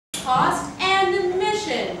cost, and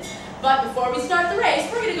emissions. But before we start the race,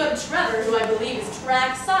 we're going to go to Trevor, who I believe is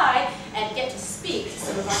trackside, and get to speak to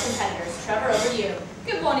some of our competitors. Trevor, over to you.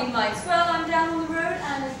 Good morning, Mike. Well, I'm down on the road,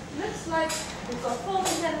 and it looks like we've got 4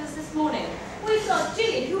 competitors this morning. We've got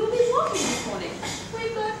Gillian, who will be walking this morning.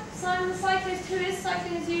 We've got Simon the cyclist, who is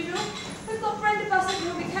cycling as usual. We've got Brenda Bussett, who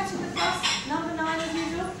will be catching the bus, number 9 as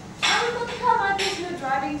usual. And we've got the Carmichaels, who are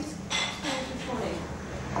driving to school this morning.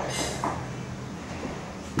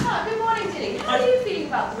 Good morning, Dilly. How are you feeling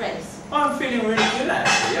about the race? I'm feeling really good,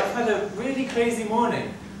 actually. I've had a really crazy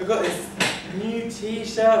morning. I've got this new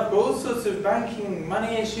t-shirt, I've got all sorts of banking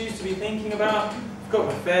money issues to be thinking about. I've got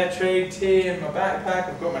my fair trade tea in my backpack,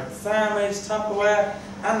 I've got my sandwich, Tupperware,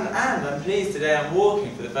 and I'm pleased today I'm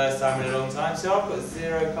walking for the first time in a long time, so I've got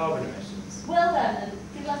 0 carbon emissions. Well done, and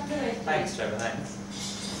good luck in the race. Thanks, Trevor, thanks.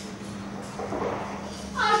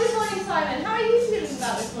 Good morning, Simon. How are you feeling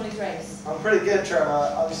about this morning's race? I'm pretty good, Trevor.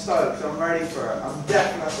 I'm stoked. I'm ready for it. I'm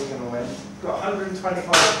definitely going to win. I've got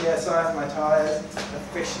 125 psi on my tyres.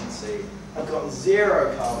 Efficiency. I've got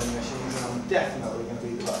 0 carbon emissions, and I'm definitely going to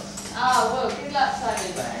beat the bus. Well, good luck,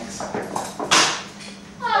 Simon. Thanks. Good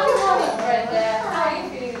morning, Brenda. How are you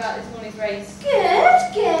feeling about this morning's race?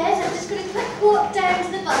 Good, good. I'm just going to quick walk down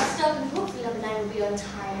to the bus stop, and hopefully number 9 will be on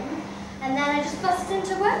time. And then I just bust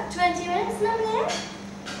into work, 20 minutes, and I'm there.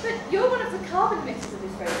 But you're one of the carbon emitters of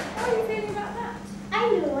this race. How are you feeling about that? I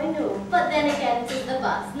know. But then again, this is the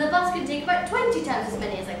bus. And the bus can take about 20 times as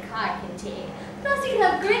many as a car can take. Plus you can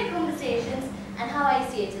have great conversations. And how I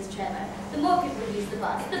see it is, Trevor, the more people use the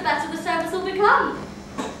bus, the better the service will become.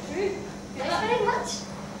 True. Thanks very much.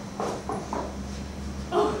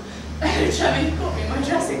 Trevor, you caught me in my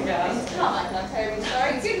dressing gown. Carmichael, I'm terribly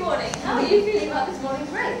sorry. Good morning. How are you feeling about this morning's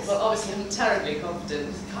race? Well, obviously I'm terribly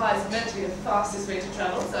confident. The car is meant to be the fastest way to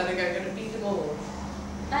travel, so I think I'm going to beat them all.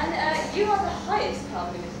 And you are the highest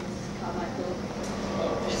carbon emitter, Mrs. Carmichael.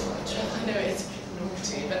 Oh, yes, well, Trevor, I know it's a bit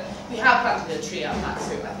naughty, but we have planted a tree out back,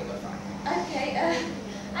 so I think we're fine. Okay,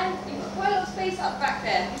 and you've got quite a lot of space up back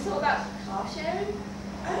there. Have you thought about car sharing?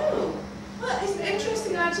 Oh, well, it's an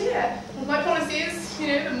interesting idea. Well, my policy is,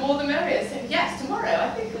 the more the merrier. So yes, tomorrow I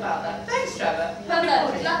think about that. Thanks, Trevor. Well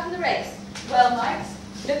done. Good luck in the race. Well, Mike,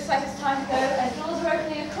 looks like it's time to go, and doors are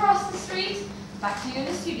opening across the street. Back to you in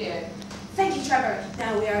the studio. Thank you, Trevor.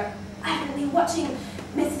 Now we are avidly watching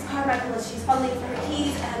Mrs. Carmichael as she's fumbling for her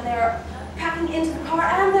keys, and they're packing into the car,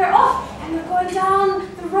 and they're off, and they're going down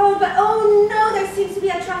the road, but oh no, there seems to be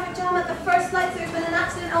a traffic jam at the first lights. There's been an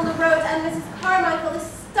accident on the road, and Mrs. Carmichael is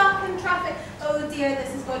stuck in traffic. Oh dear,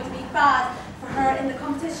 this is going to be bad for her in the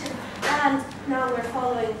competition. And now we're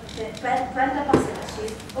following Brenda Bussett as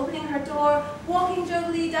she's opening her door, walking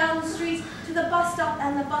jovially down the street to the bus stop,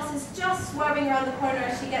 and the bus is just swerving around the corner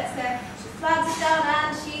as she gets there. She flags it down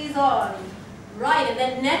and she's on. Right, and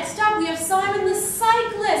then next up we have Simon the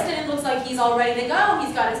cyclist, and it looks like he's all ready to go.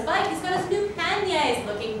 He's got his bike, he's got his new panniers,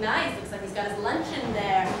 looking nice. Looks like he's got his luncheon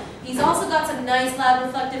there. He's also got some nice loud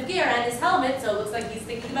reflective gear and his helmet, so it looks like he's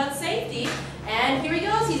thinking about safety. And here he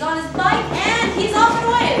goes, he's on his bike, and he's off and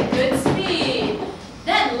away at good speed.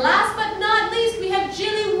 Then, last but not least, we have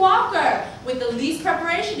Jilly Walker. With the least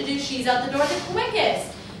preparation to do, she's out the door the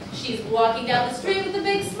quickest. She's walking down the street with a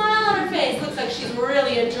big smile on her face. Looks like she's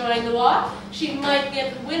really enjoying the walk. She might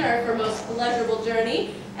get the winner for most pleasurable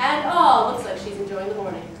journey. And looks like she's enjoying the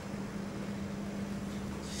morning.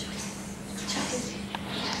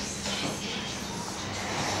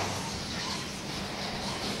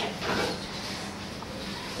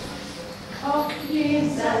 Coffee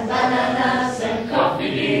beans and bananas and coffee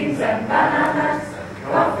beans and bananas.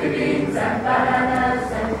 Coffee beans and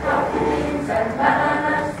bananas and coffee beans and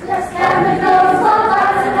bananas. Let's chemicals for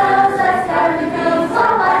bicycles. Let's chemicals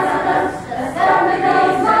for bicycles. Let's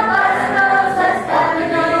chemicals for bicycles. Let's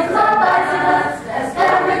chemicals for bicycles. Let's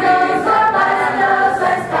chemicals for bicycles. Let's chemicals for bicycles. Let's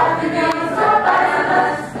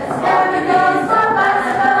chemicals for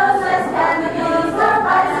bicycles. Let's chemicals for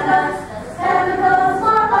bicycles.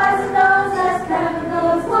 Let's chemicals for bicycles. Let's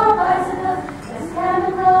chemicals for bicycles. Let's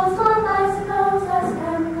chemicals for bicycles. Let's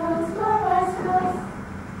chemicals for bicycles.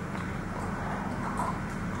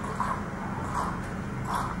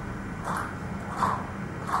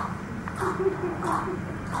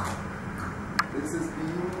 This has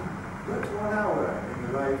been but 1 hour in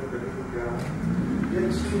the life of a little girl, yet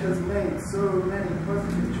she has made so many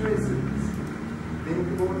positive choices. Think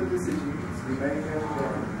of all the decisions we make every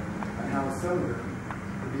day, and how some of them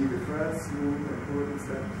will be the first small important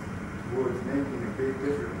steps towards making a big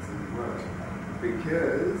difference in the world.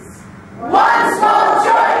 Because One small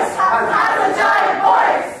choice has a giant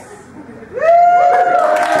voice!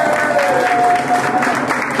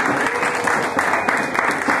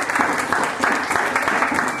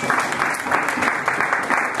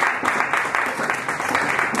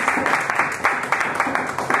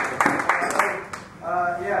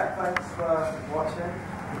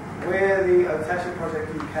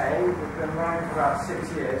 we've been running for about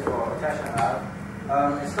 6 years, or Otesha have.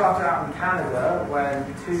 It started out in Canada when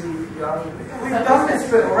 2 young... We've done this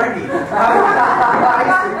bit already. Basically,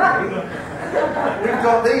 we've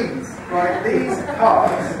got these, right? These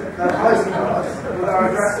cards, they're postcards with our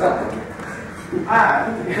address on them.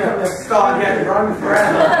 And they've started getting run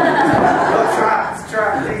forever. You're trapped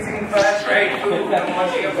eating fair trade food and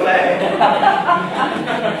watching a play.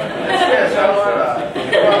 Yeah, don't worry about it.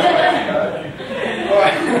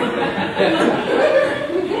 Right.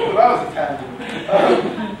 Well, that was a tangent.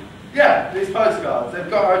 Yeah, these postcards, they've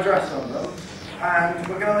got our address on them, and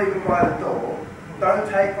we're going to leave them by the door. Don't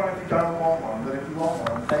take one if you don't want one, but if you want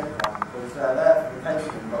one, take one, because they're there for the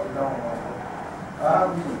taking, but we don't want one.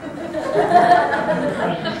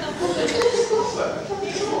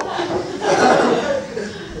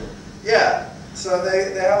 Yeah, so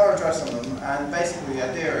they have our address on them, and basically the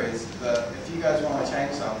idea is that if you guys want to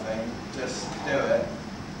change something, just do it,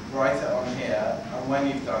 write it on here, and when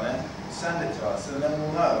you've done it, send it to us, and then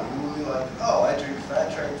we'll know. We'll be like, oh, I drink fair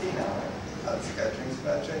trade tea now. Oh, this guy drinks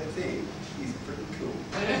fair trade tea. He's pretty cool.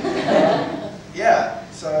 Yeah,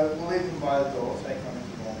 so we'll leave them by the door, take one if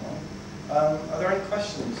you want one. Are there any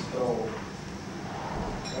questions at all?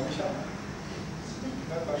 Michelle?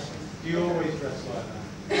 No questions? Do you always dress like that?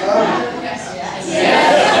 Yes.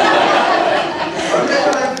 I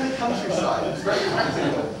live in the countryside, it's very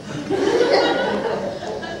practical.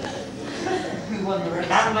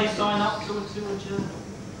 Can they sign up to a journal?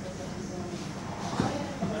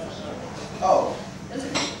 Oh.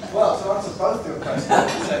 Well, to answer both your questions at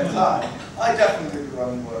the same time, I definitely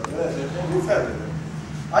run work. You've heard of it.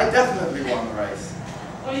 I definitely won the race.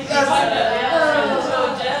 Or you can find out the answer to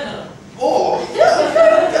a journal. Or,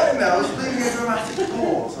 yeah, getting there, I was leaving a dramatic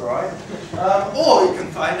pause, alright? Or you can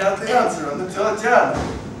find out the answer on the tour journal.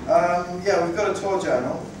 Yeah, we've got a tour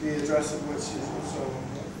journal, the address of which is also...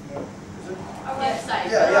 Our website.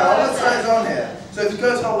 Yeah, our website is on here. So if you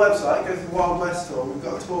go to our website, go to the Wild West tour, we've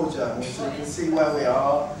got a tour journal so you can see where we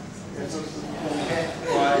are, if it's hit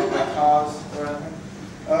by cars or anything.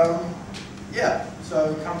 Yeah,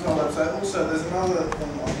 so come to our website. Also, there's another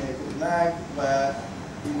thing on here called NAG, where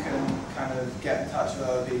you can kind of get in touch with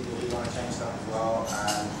other people who want to change stuff as well,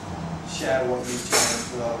 and share what you've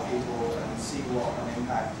changed with other people and see what an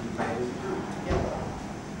impact you've made as a group together.